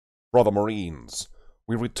Brother Marines,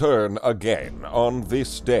 we return again on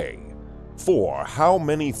this day for how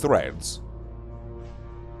many threads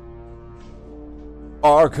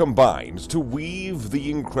are combined to weave the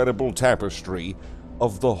incredible tapestry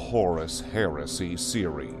of the Horus Heresy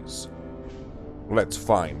series? Let's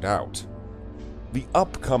find out. The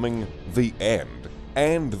upcoming The End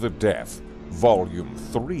and the Death, Volume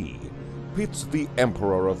 3, pits the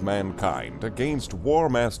Emperor of Mankind against War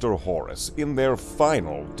Master Horus in their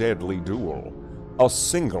final deadly duel. A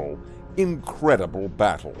single, incredible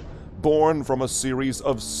battle born from a series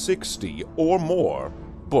of 60 or more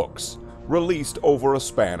books released over a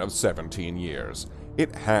span of 17 years.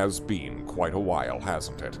 It has been quite a while,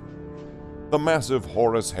 hasn't it? The massive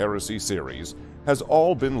Horus Heresy series has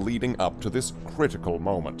all been leading up to this critical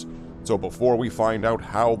moment. So before we find out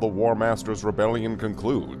how the War Master's rebellion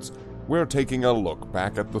concludes, we're taking a look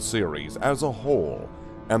back at the series as a whole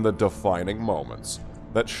and the defining moments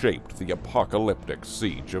that shaped the apocalyptic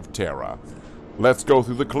siege of Terra. Let's go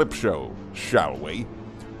through the clip show, shall we?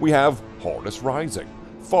 We have Horus Rising,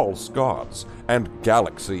 False Gods, and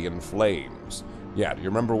Galaxy in Flames. Yeah, do you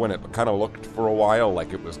remember when it kind of looked for a while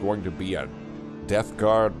like it was going to be a Death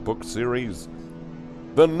Guard book series?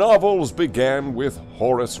 The novels began with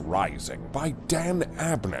Horus Rising by Dan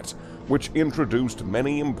Abnett, which introduced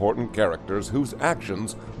many important characters whose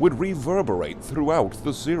actions would reverberate throughout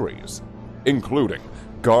the series, including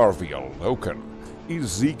Garviel Loken,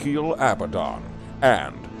 Ezekiel Abaddon,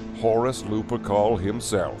 and Horus Lupercal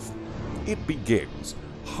himself. It begins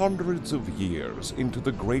hundreds of years into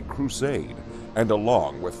the Great Crusade, and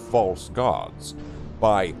along with False Gods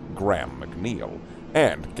by Graham McNeill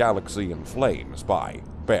and Galaxy in Flames by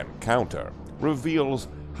Ben Counter, reveals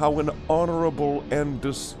how an honorable and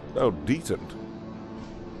decent.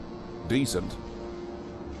 It's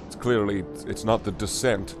not the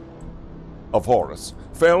descent of Horus,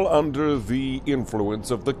 fell under the influence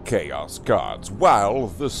of the Chaos Gods, while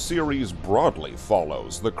the series broadly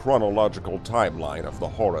follows the chronological timeline of the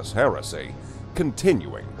Horus Heresy,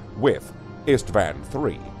 continuing with Istvan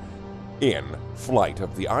III, in Flight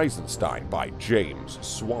of the Eisenstein by James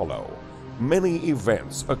Swallow. Many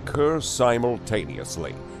events occur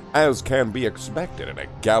simultaneously, as can be expected in a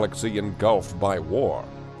galaxy engulfed by war.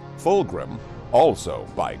 Fulgrim, also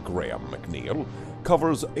by Graham McNeill,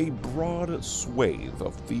 covers a broad swathe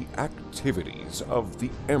of the activities of the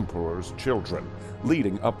Emperor's children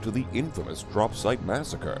leading up to the infamous Drop Site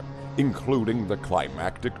Massacre, including the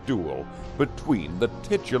climactic duel between the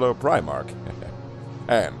titular Primarch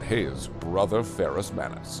and his brother Ferrus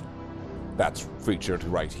Manus. That's featured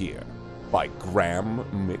right here by Graham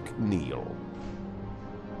McNeill.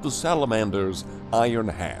 The Salamander's Iron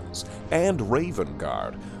Hands and Raven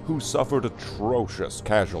Guard, who suffered atrocious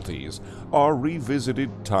casualties, are revisited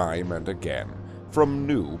time and again from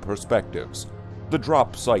new perspectives. The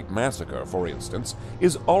Drop Site Massacre, for instance,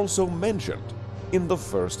 is also mentioned in The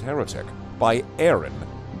First Heretic by Aaron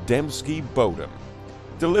Dembski Bowden,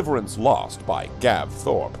 Deliverance Lost by Gav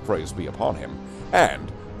Thorpe, praise be upon him, and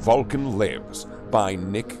Vulcan Lives by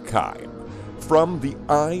Nick Kime. From the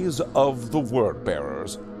eyes of the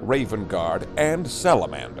Word-Bearers, Raven Guard, and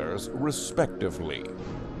Salamanders, respectively.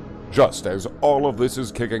 Just as all of this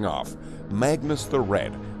is kicking off, Magnus the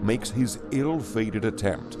Red makes his ill-fated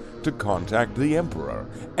attempt to contact the Emperor,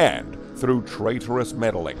 and, through traitorous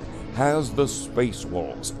meddling, has the Space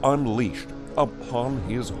Wolves unleashed upon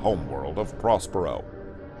his homeworld of Prospero.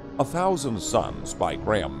 1,000 Suns by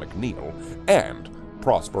Graham McNeill and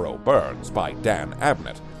Prospero Burns by Dan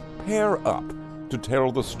Abnett pair up to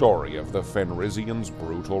tell the story of the Fenrisians'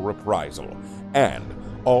 brutal reprisal, and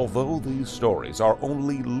although these stories are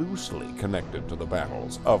only loosely connected to the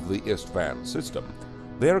battles of the Istvan system,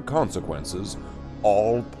 their consequences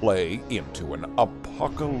all play into an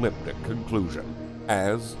apocalyptic conclusion,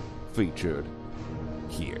 as featured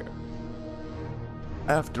here.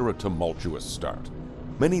 After a tumultuous start,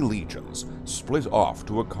 many legions split off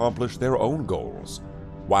to accomplish their own goals,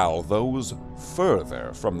 while those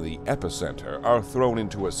further from the epicenter are thrown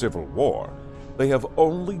into a civil war they have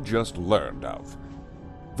only just learned of.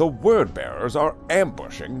 The Word-Bearers are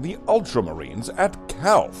ambushing the Ultramarines at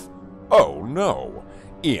Calth. Oh no!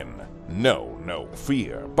 In Know No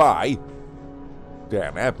Fear by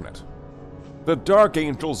Dan Abnett. The Dark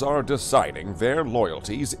Angels are deciding their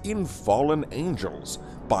loyalties in Fallen Angels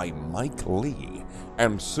by Mike Lee,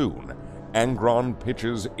 and soon Angron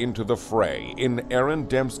pitches into the fray in Aaron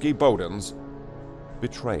Dembski Bowden's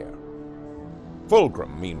Betrayer.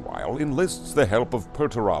 Fulgrim, meanwhile, enlists the help of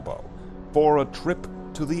Perturabo for a trip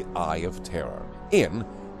to the Eye of Terror in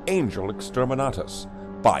Angel Exterminatus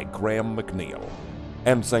by Graham McNeill.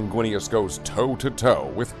 and Sanguinius goes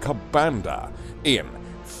toe-to-toe with Kabanda in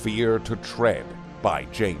Fear to Tread by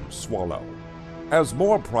James Swallow. As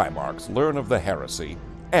more Primarchs learn of the heresy,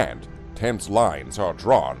 and tense lines are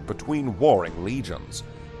drawn between warring legions,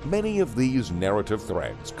 many of these narrative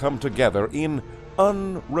threads come together in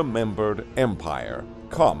Unremembered Empire,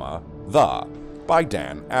 The by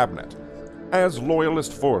Dan Abnett, as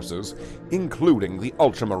Loyalist forces, including the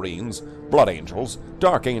Ultramarines, Blood Angels,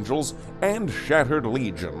 Dark Angels, and Shattered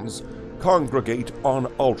Legions, congregate on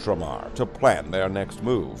Ultramar to plan their next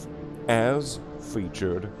move, as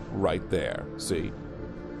featured right there, see?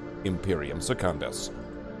 Imperium Secundus.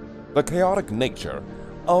 The chaotic nature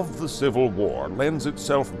of the Civil War lends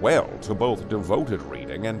itself well to both devoted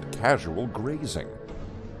reading and casual grazing.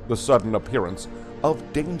 The sudden appearance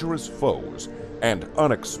of dangerous foes and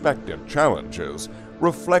unexpected challenges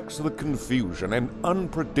reflects the confusion and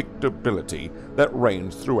unpredictability that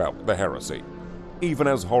reigns throughout the heresy, even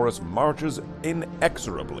as Horus marches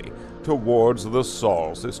inexorably towards the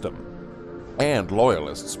Sol system, and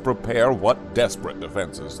Loyalists prepare what desperate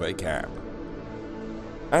defenses they can.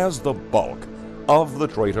 As the bulk of the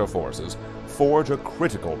traitor forces forge a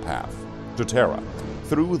critical path to Terra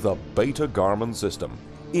through the Beta Garmon system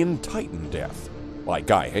in Titan Death by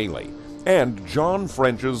Guy Haley and John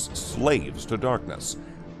French's Slaves to Darkness,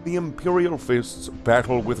 the Imperial Fists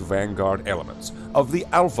battle with vanguard elements of the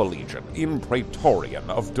Alpha Legion in Praetorian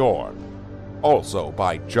of Dorn, also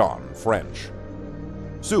by John French.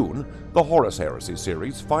 Soon, the Horus Heresy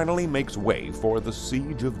series finally makes way for the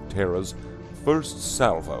Siege of Terra's first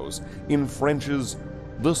salvos in French's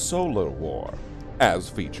The Solar War, as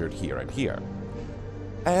featured here and here.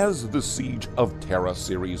 As the Siege of Terra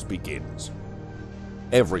series begins,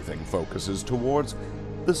 everything focuses towards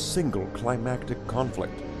the single climactic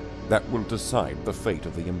conflict that will decide the fate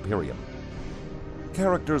of the Imperium.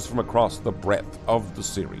 Characters from across the breadth of the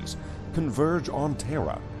series converge on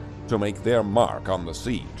Terra to make their mark on the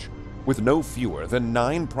siege, with no fewer than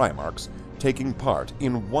 9 Primarchs taking part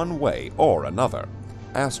in one way or another,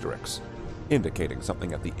 asterisks, indicating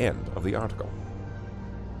something at the end of the article.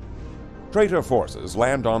 Traitor forces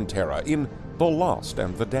land on Terra in The Lost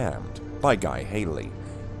and the Damned by Guy Haley,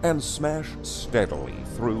 and smash steadily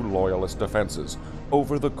through Loyalist defenses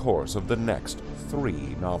over the course of the next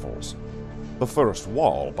 3 novels. The First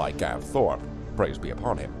Wall by Gav Thorpe, praise be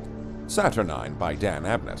upon him, Saturnine by Dan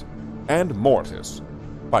Abnett, and Mortis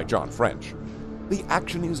by John French. The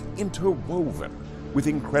action is interwoven with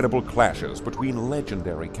incredible clashes between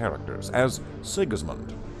legendary characters as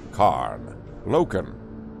Sigismund, Karn, Loken,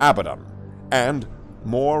 Abaddon, and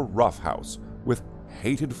more roughhouse with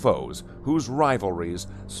hated foes whose rivalries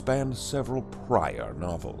span several prior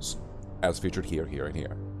novels, as featured here, and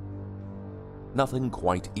here. Nothing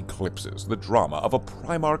quite eclipses the drama of a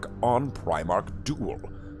Primarch-on-Primarch duel,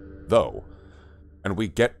 though, and we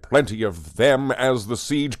get plenty of them as the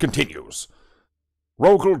siege continues.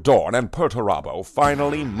 Rogel Dorn and Perturabo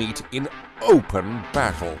finally meet in open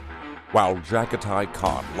battle, while Jagatai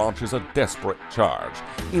Khan launches a desperate charge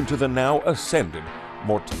into the now ascended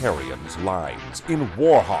Mortarian's lines in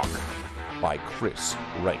Warhawk by Chris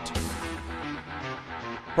Wright.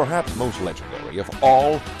 Perhaps most legendary of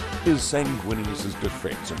all is Sanguinius'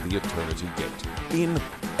 defense of the Eternity Gate in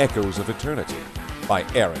Echoes of Eternity by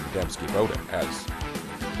Aaron Dembski-Bowden, as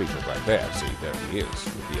featured right there. See, there he is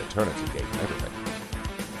with the Eternity Gate and everything.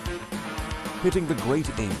 Pitting the Great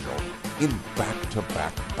Angel in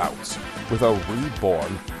back-to-back bouts with a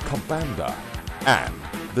reborn Kabanda and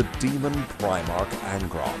the Demon Primarch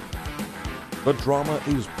Angron. The drama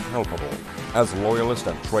is palpable as Loyalist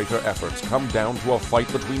and traitor efforts come down to a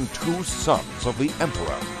fight between 2 sons of the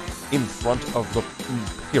Emperor in front of the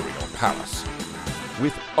Imperial Palace,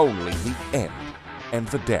 with only the end and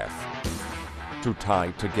the death to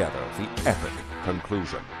tie together the epic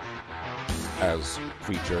conclusion. As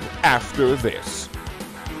featured after this,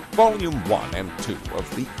 Volume 1 and 2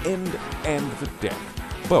 of The End and the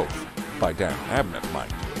Death, both by Dan Abnett,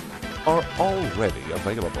 mind you, are already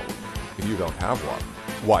available. If you don't have one,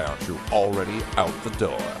 why aren't you already out the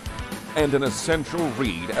door? And an essential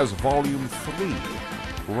read as Volume 3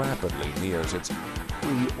 rapidly nears its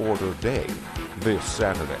pre-order day this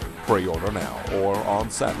Saturday. Pre-order now, or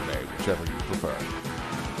on Saturday, whichever you prefer.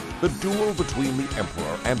 The duel between the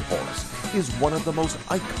Emperor and Horus is one of the most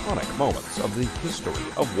iconic moments of the history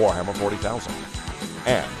of Warhammer 40,000,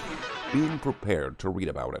 and being prepared to read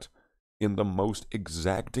about it in the most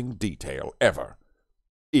exacting detail ever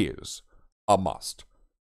is a must.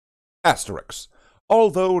 Asterix.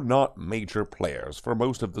 Although not major players for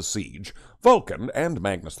most of the siege, Vulcan and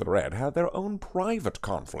Magnus the Red had their own private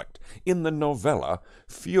conflict in the novella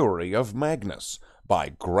Fury of Magnus by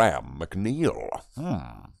Graham McNeil.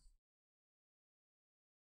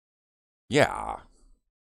 Yeah.